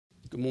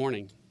Good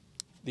morning.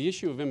 The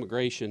issue of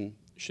immigration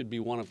should be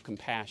one of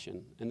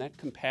compassion, and that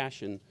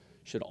compassion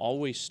should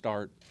always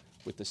start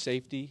with the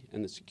safety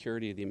and the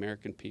security of the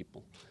American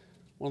people.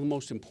 One of the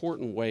most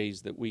important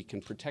ways that we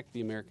can protect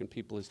the American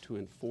people is to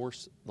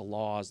enforce the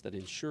laws that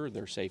ensure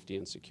their safety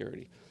and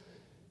security.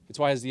 It's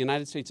why, as the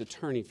United States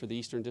Attorney for the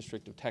Eastern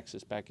District of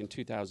Texas back in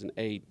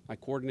 2008, I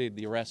coordinated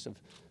the arrest of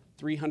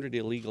 300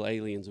 illegal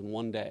aliens in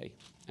one day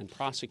and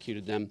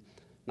prosecuted them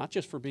not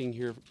just for being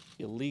here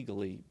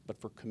illegally, but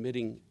for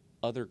committing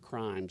other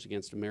crimes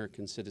against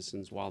American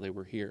citizens while they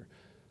were here.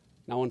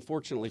 Now,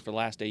 unfortunately, for the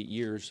last 8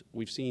 years,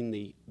 we've seen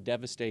the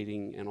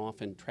devastating and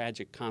often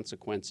tragic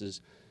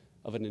consequences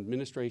of an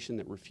administration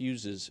that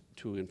refuses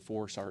to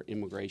enforce our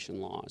immigration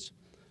laws.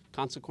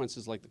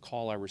 Consequences like the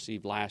call I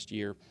received last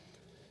year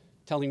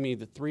telling me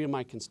that 3 of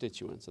my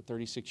constituents, a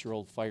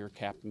 36-year-old fire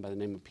captain by the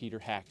name of Peter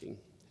Hacking,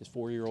 his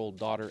 4-year-old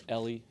daughter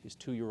Ellie, his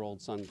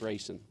 2-year-old son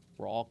Grayson,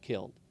 were all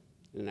killed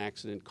in an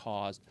accident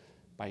caused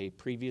by a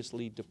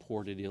previously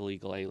deported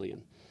illegal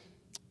alien.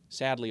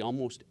 Sadly,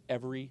 almost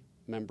every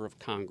member of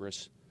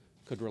Congress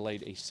could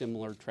relate a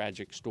similar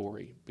tragic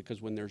story,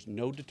 because when there's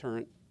no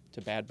deterrent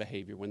to bad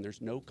behavior, when there's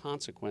no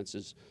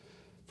consequences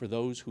for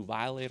those who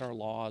violate our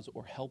laws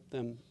or help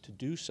them to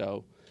do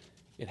so,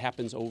 it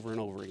happens over and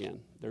over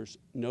again. There's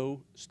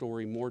no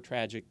story more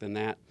tragic than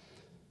that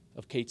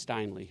of Kate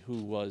Steinle, who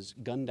was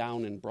gunned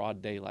down in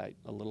broad daylight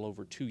a little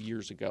over 2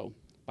 years ago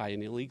by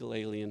an illegal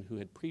alien who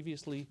had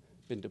previously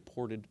been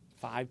deported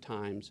 5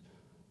 times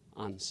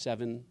on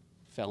 7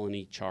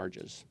 felony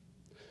charges.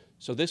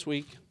 So this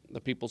week,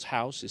 the People's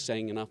House is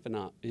saying enough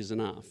is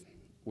enough.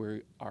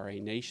 We are a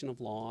nation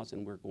of laws,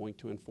 and we're going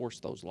to enforce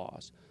those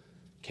laws.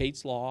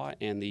 Kate's law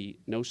and the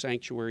No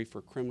Sanctuary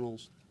for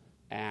Criminals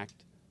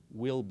Act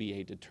will be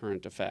a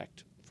deterrent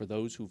effect for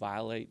those who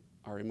violate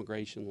our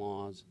immigration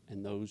laws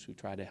and those who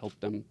try to help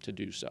them to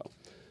do so.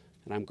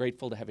 And I'm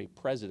grateful to have a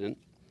president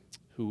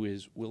who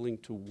is willing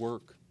to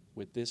work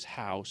with this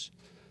House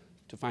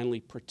to finally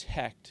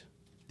protect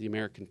the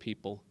American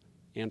people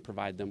and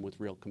provide them with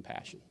real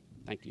compassion.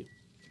 Thank you.